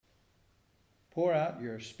Pour out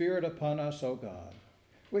your Spirit upon us, O God.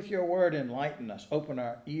 With your word, enlighten us. Open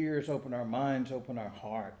our ears, open our minds, open our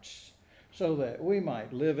hearts, so that we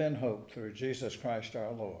might live in hope through Jesus Christ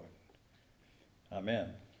our Lord.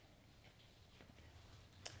 Amen.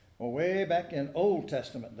 Well, way back in Old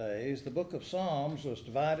Testament days, the book of Psalms was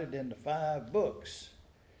divided into 5 books.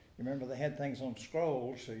 You remember they had things on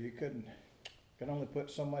scrolls, so you could only put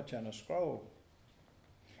so much on a scroll.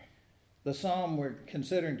 The psalm we're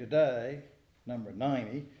considering today, number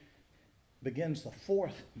 90, begins the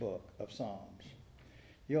 4th book of Psalms.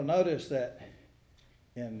 You'll notice that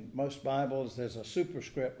in most Bibles there's a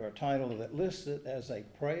superscript or title that lists it as a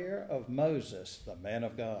prayer of Moses, the man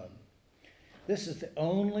of God. This is the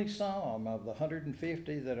only psalm of the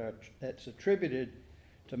 150 that's attributed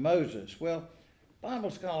to Moses. Well,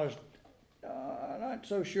 Bible scholars are not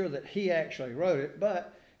so sure that he actually wrote it,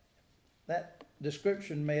 but that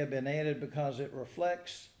description may have been added because it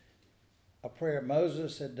reflects a prayer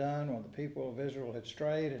Moses had done when the people of Israel had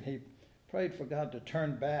strayed, and he prayed for God to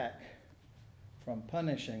turn back from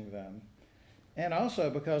punishing them. And also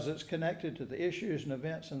because it's connected to the issues and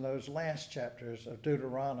events in those last chapters of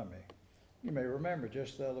Deuteronomy. You may remember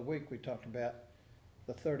just the other week we talked about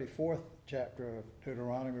the 34th chapter of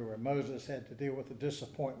Deuteronomy, where Moses had to deal with the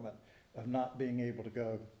disappointment of not being able to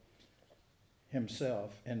go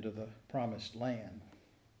himself into the promised land.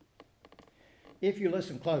 If you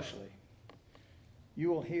listen closely, you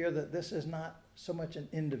will hear that this is not so much an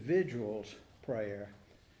individual's prayer,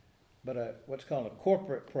 but what's called a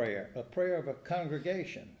corporate prayer, a prayer of a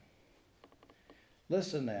congregation.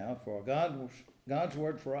 Listen now for God's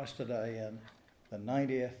word for us today in the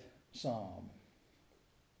 90th Psalm.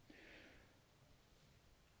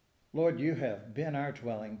 Lord, you have been our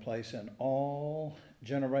dwelling place in all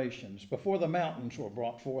generations, before the mountains were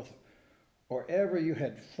brought forth, or ever you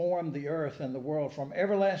had formed the earth and the world, from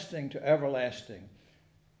everlasting to everlasting.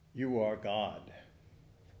 You are God.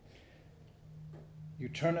 You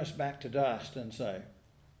turn us back to dust and say,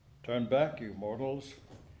 turn back, you mortals.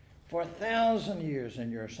 For 1,000 years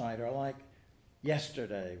in your sight are like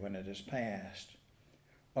yesterday when it is past,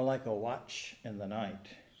 or like a watch in the night.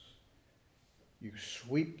 You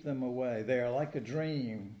sweep them away. They are like a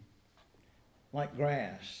dream, like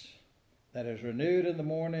grass that is renewed in the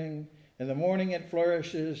morning. In the morning it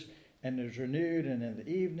flourishes and is renewed, and in the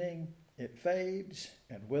evening it fades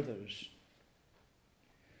and withers.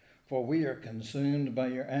 For we are consumed by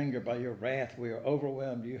your anger, by your wrath we are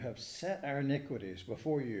overwhelmed. You have set our iniquities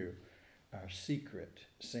before you, our secret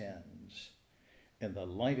sins, in the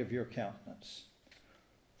light of your countenance.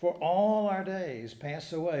 For all our days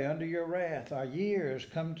pass away under your wrath. Our years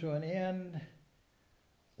come to an end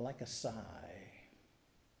like a sigh.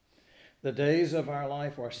 The days of our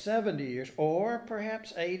life are 70 years, or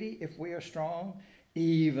perhaps 80 if we are strong.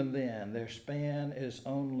 Even then, their span is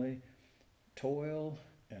only toil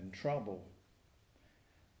and trouble.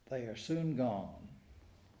 They are soon gone,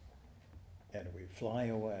 and we fly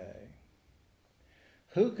away.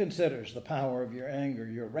 Who considers the power of your anger?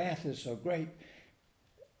 Your wrath is so great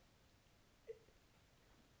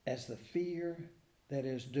as the fear that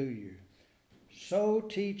is due you. So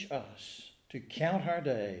teach us to count our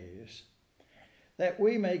days, that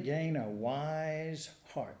we may gain a wise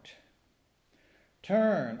heart.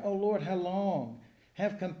 Turn, O Lord, how long?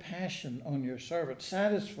 Have compassion on your servant.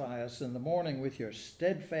 Satisfy us in the morning with your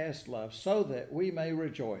steadfast love, so that we may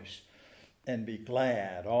rejoice and be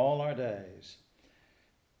glad all our days.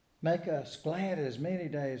 Make us glad as many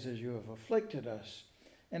days as you have afflicted us,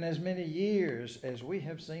 and as many years as we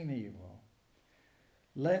have seen evil.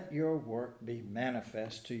 Let your work be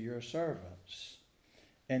manifest to your servants,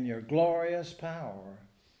 and your glorious power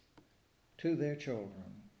to their children.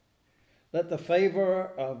 Let the favor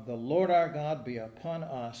of the Lord our God be upon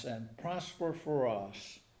us, and prosper for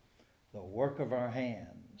us the work of our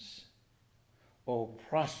hands. O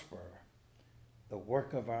prosper the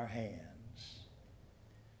work of our hands.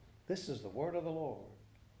 This is the word of the Lord.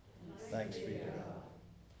 Thanks be to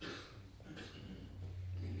God.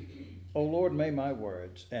 O Lord, may my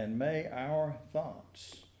words and may our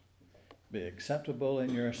thoughts be acceptable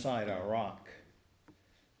in your sight, our rock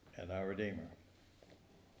and our Redeemer.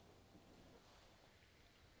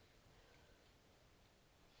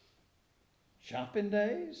 Shopping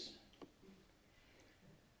days?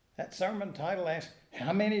 That sermon title asks,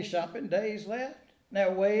 how many shopping days left?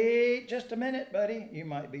 Now wait just a minute, buddy, you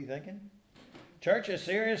might be thinking. Church is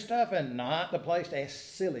serious stuff and not the place to ask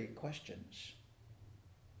silly questions.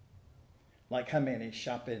 Like how many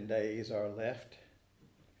shopping days are left?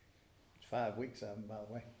 It's 5 weeks of them, by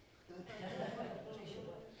the way.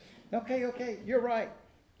 Okay, you're right.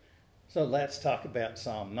 So let's talk about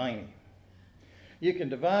Psalm 90. You can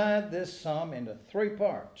divide this psalm into three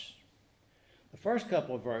parts. The first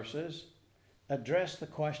couple of verses address the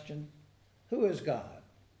question, who is God?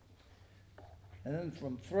 And then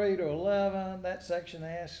from 3 to 11, that section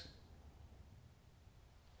asks,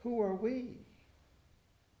 who are we?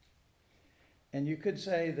 And you could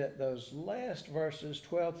say that those last verses,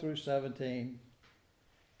 12 through 17,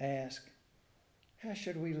 ask, how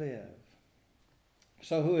should we live?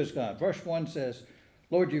 So who is God? Verse 1 says,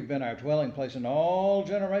 Lord, you've been our dwelling place in all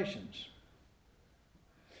generations.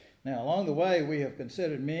 Now, along the way, we have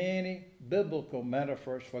considered many biblical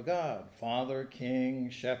metaphors for God, Father, King,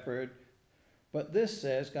 Shepherd. But this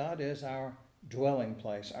says God is our dwelling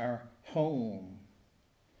place, our home.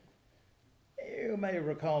 You may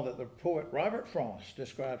recall that the poet Robert Frost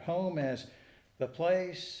described home as the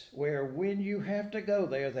place where when you have to go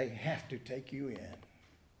there, they have to take you in.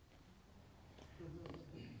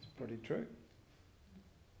 It's pretty true.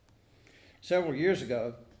 Several years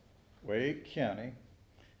ago, Wake County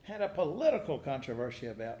had a political controversy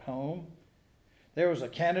about home. There was a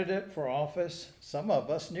candidate for office. Some of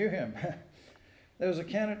us knew him. There was a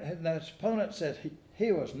candidate, and his opponent said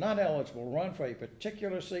he was not eligible to run for a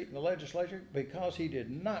particular seat in the legislature because he did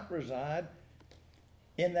not reside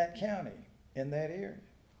in that county, in that area.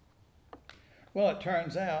 Well, it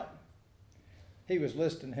turns out he was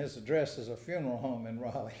listing his address as a funeral home in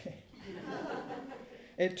Raleigh.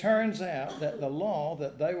 It turns out that the law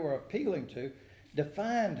that they were appealing to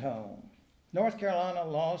defined home. North Carolina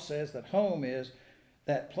law says that home is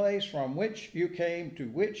that place from which you came to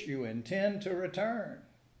which you intend to return.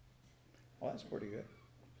 Well, that's pretty good.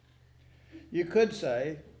 You could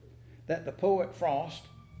say that the poet Frost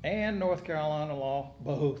and North Carolina law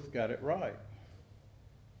both got it right.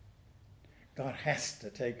 God has to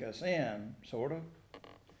take us in, sort of,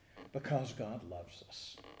 because God loves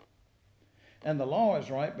us. And the law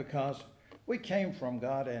is right because we came from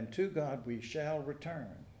God, and to God we shall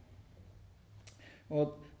return.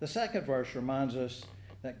 Well, the second verse reminds us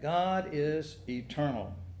that God is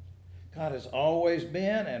eternal. God has always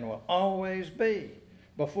been and will always be.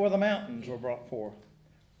 Before the mountains were brought forth,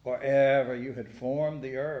 or ever you had formed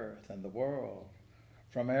the earth and the world,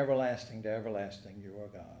 from everlasting to everlasting you are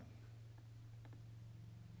God.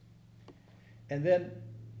 And then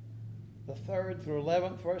the 3rd through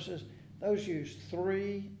 11th verses, those use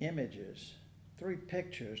three images, three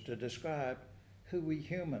pictures to describe who we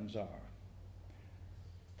humans are.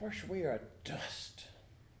 First, we are dust.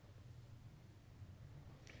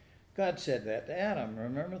 God said that to Adam.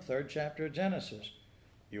 Remember, 3rd chapter of Genesis.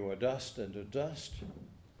 You are dust, and to dust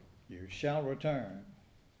you shall return.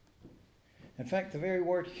 In fact, the very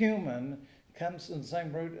word human comes from the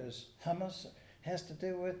same root as hummus, has to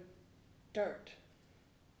do with dirt.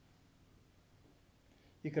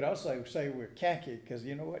 You could also say we're khaki, because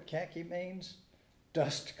you know what khaki means?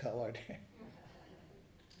 Dust colored.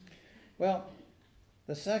 Well,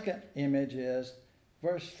 the second image is,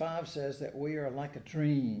 verse 5 says that we are like a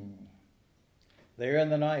dream. There in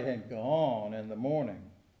the night and gone in the morning.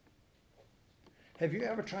 Have you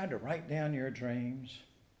ever tried to write down your dreams?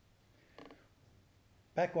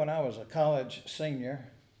 Back when I was a college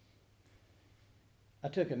senior, I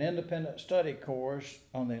took an independent study course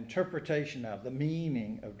on the interpretation of the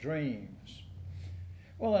meaning of dreams.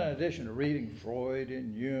 Well, in addition to reading Freud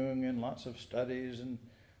and Jung and lots of studies and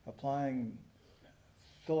applying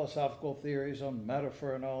philosophical theories on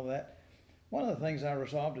metaphor and all that, one of the things I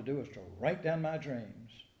resolved to do was to write down my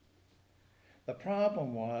dreams. The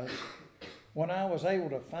problem was, when I was able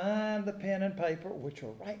to find the pen and paper, which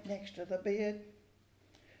were right next to the bed,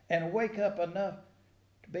 and wake up enough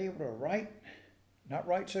to be able to write, not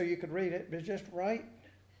write so you could read it, but just write,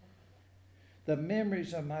 the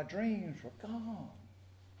memories of my dreams were gone,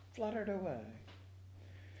 fluttered away.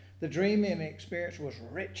 The dreaming experience was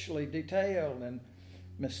richly detailed and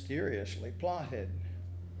mysteriously plotted,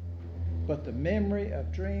 but the memory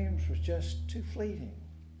of dreams was just too fleeting.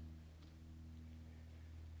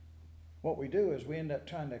 What we do is we end up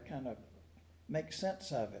trying to kind of make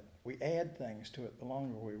sense of it. We add things to it the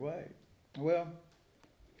longer we wait. Well,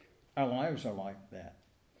 our lives are like that.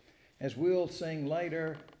 As we'll sing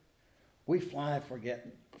later, we fly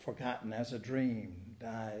forgotten as a dream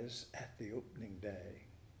dies at the opening day.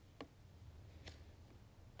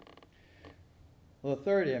 Well, the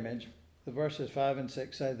third image, the verses 5 and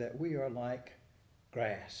 6 say that we are like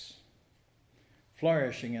grass,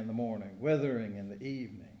 flourishing in the morning, withering in the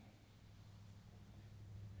evening.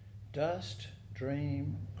 Dust,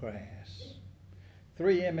 dream, grass.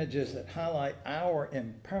 Three images that highlight our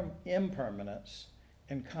impermanence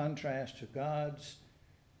in contrast to God's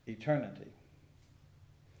eternity.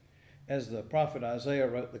 As the prophet Isaiah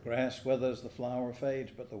wrote, the grass withers, the flower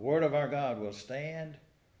fades, but the word of our God will stand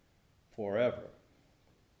forever.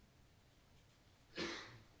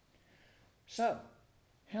 So,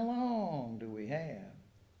 how long do we have?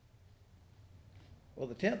 Well,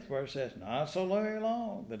 the 10th verse says, not so very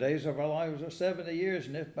long. The days of our lives are 70 years,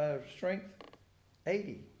 and if by strength,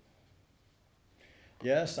 80.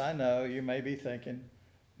 Yes, I know, you may be thinking,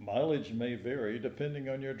 mileage may vary depending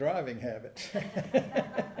on your driving habits.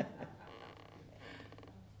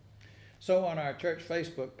 So on our church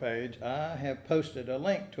Facebook page, I have posted a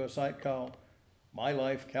link to a site called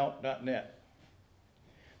mylifecalc.net.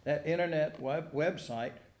 That internet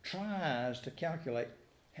website tries to calculate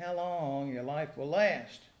how long your life will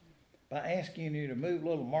last by asking you to move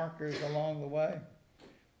little markers along the way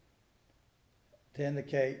to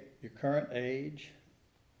indicate your current age,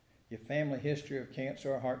 your family history of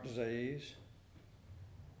cancer or heart disease,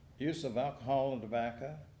 use of alcohol and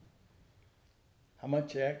tobacco, how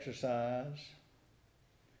much you exercise.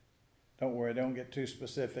 Don't worry, don't get too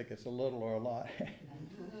specific. It's a little or a lot.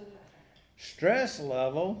 Stress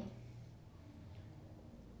level,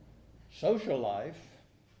 social life.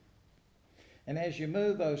 And as you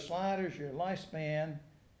move those sliders, your lifespan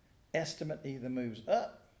estimate either moves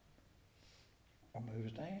up or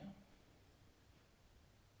moves down.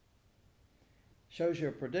 Shows you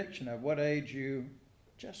a prediction of what age you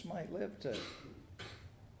just might live to,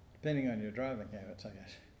 depending on your driving habits, I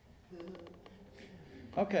guess.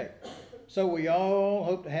 Okay, so we all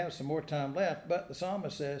hope to have some more time left, but the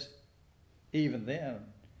psalmist says, even then,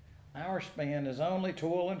 our span is only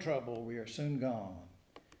toil and trouble. We are soon gone,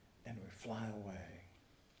 and we fly away.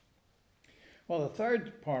 Well, the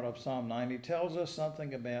third part of Psalm 90 tells us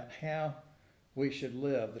something about how we should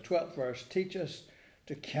live. The 12th verse teaches us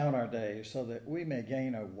to count our days so that we may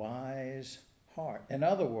gain a wise heart. In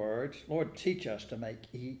other words, Lord, teach us to make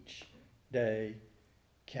each day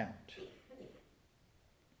count.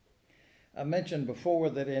 I mentioned before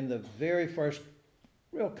that in the very first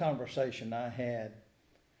real conversation I had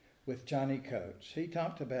with Johnny Coates, he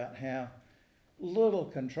talked about how little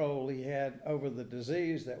control he had over the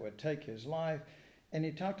disease that would take his life. And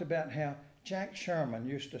he talked about how Jack Sherman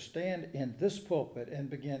used to stand in this pulpit and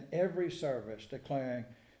begin every service declaring,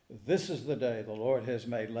 this is the day the Lord has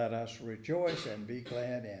made. Let us rejoice and be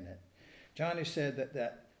glad in it. Johnny said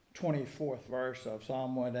that 24th verse of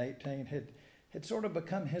Psalm 118 had sort of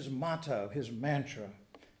become his motto, his mantra.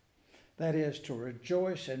 That is to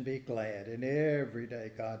rejoice and be glad. And every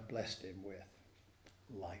day God blessed him with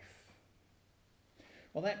life.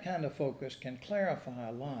 Well, that kind of focus can clarify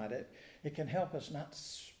a lot. It can help us not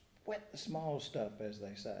sweat the small stuff, as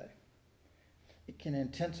they say. It can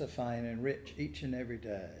intensify and enrich each and every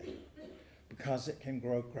day because it can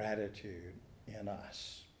grow gratitude in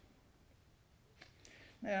us.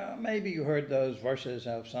 Now, maybe you heard those verses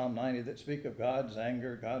of Psalm 90 that speak of God's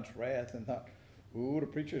anger, God's wrath, and thought, ooh, the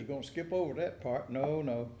preacher's going to skip over that part.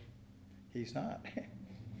 No, he's not.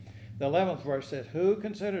 The 11th verse says, who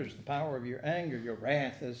considers the power of your anger, your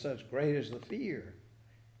wrath is such great as the fear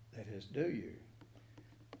that is due you?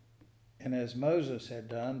 And as Moses had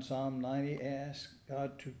done, Psalm 90 asks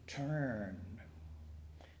God to turn.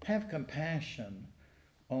 Have compassion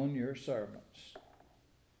on your servants.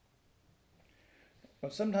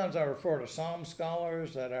 Well, sometimes I refer to Psalm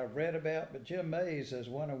scholars that I've read about, but Jim Mays is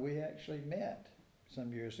one we actually met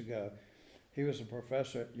some years ago. He was a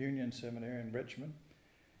professor at Union Seminary in Richmond.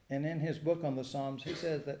 And in his book on the Psalms, he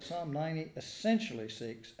says that Psalm 90 essentially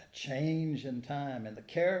seeks a change in time and the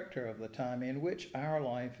character of the time in which our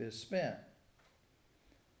life is spent.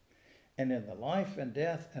 And in the life and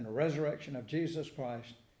death and resurrection of Jesus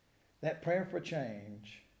Christ, that prayer for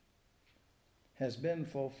change has been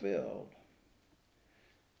fulfilled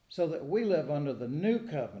so that we live under the new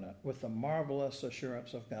covenant with the marvelous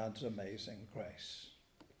assurance of God's amazing grace.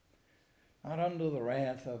 Not under the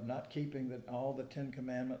wrath of not keeping all the 10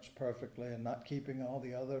 Commandments perfectly and not keeping all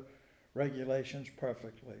the other regulations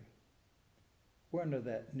perfectly. We're under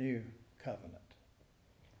that new covenant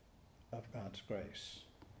of God's grace.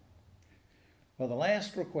 Well, the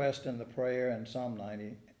last request in the prayer in Psalm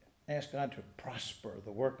 90 asks God to prosper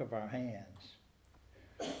the work of our hands.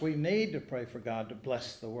 We need to pray for God to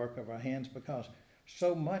bless the work of our hands because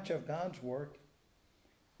so much of God's work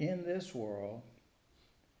in this world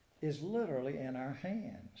is literally in our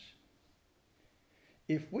hands.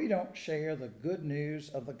 If we don't share the good news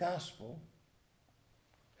of the gospel,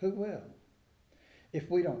 who will?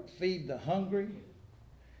 If we don't feed the hungry,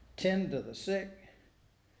 tend to the sick,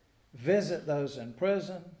 visit those in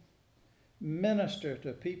prison, minister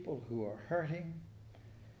to people who are hurting,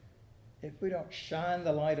 if we don't shine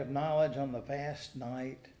the light of knowledge on the vast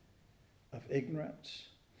night, of ignorance,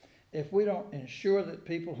 if we don't ensure that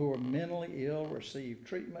people who are mentally ill receive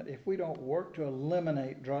treatment, if we don't work to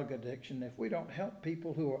eliminate drug addiction, if we don't help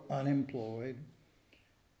people who are unemployed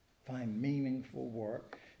find meaningful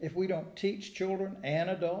work, if we don't teach children and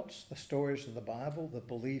adults the stories of the Bible, the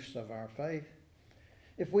beliefs of our faith,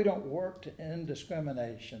 if we don't work to end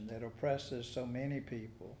discrimination that oppresses so many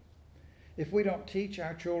people, if we don't teach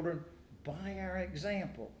our children by our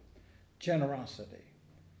example generosity,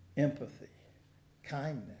 empathy,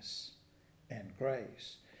 kindness, and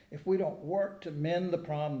grace, if we don't work to mend the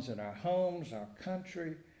problems in our homes, our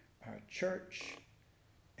country, our church,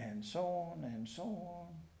 and so on and so on,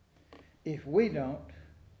 if we don't,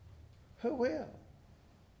 who will?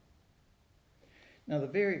 Now, the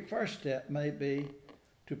very first step may be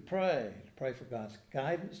to pray for God's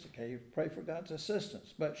guidance, to pray for God's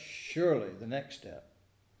assistance. But surely the next step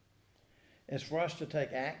is for us to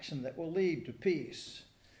take action that will lead to peace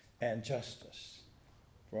and justice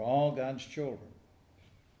for all God's children.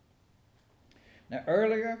 Now,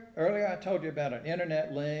 earlier I told you about an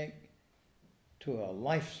internet link to a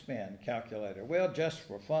lifespan calculator. Well, just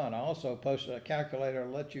for fun, I also posted a calculator to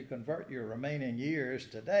let you convert your remaining years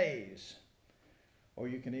to days. Or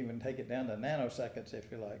you can even take it down to nanoseconds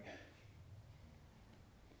if you like.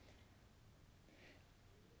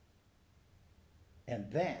 And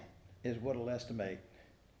that is what will estimate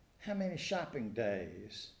how many shopping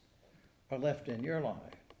days are left in your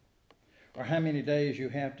life, or how many days you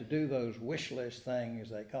have to do those wish list things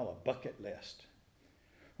they call a bucket list,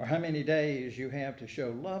 or how many days you have to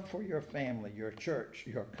show love for your family, your church,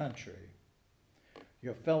 your country,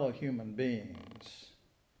 your fellow human beings,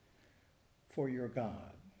 for your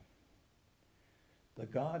God, the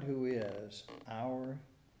God who is our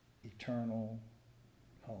eternal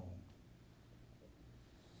home.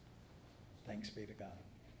 Thanks be to God.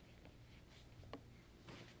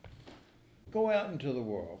 Go out into the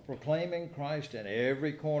world, proclaiming Christ in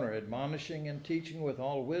every corner, admonishing and teaching with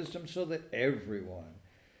all wisdom, so that everyone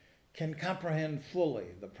can comprehend fully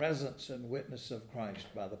the presence and witness of Christ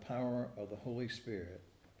by the power of the Holy Spirit.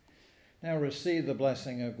 Now receive the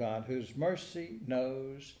blessing of God, whose mercy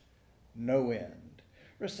knows no end.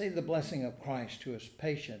 Receive the blessing of Christ, who is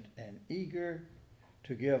patient and eager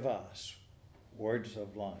to give us words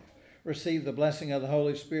of life. Receive the blessing of the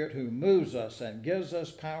Holy Spirit, who moves us and gives us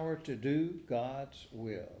power to do God's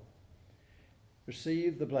will.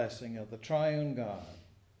 Receive the blessing of the triune God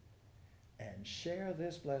and share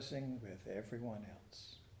this blessing with everyone else.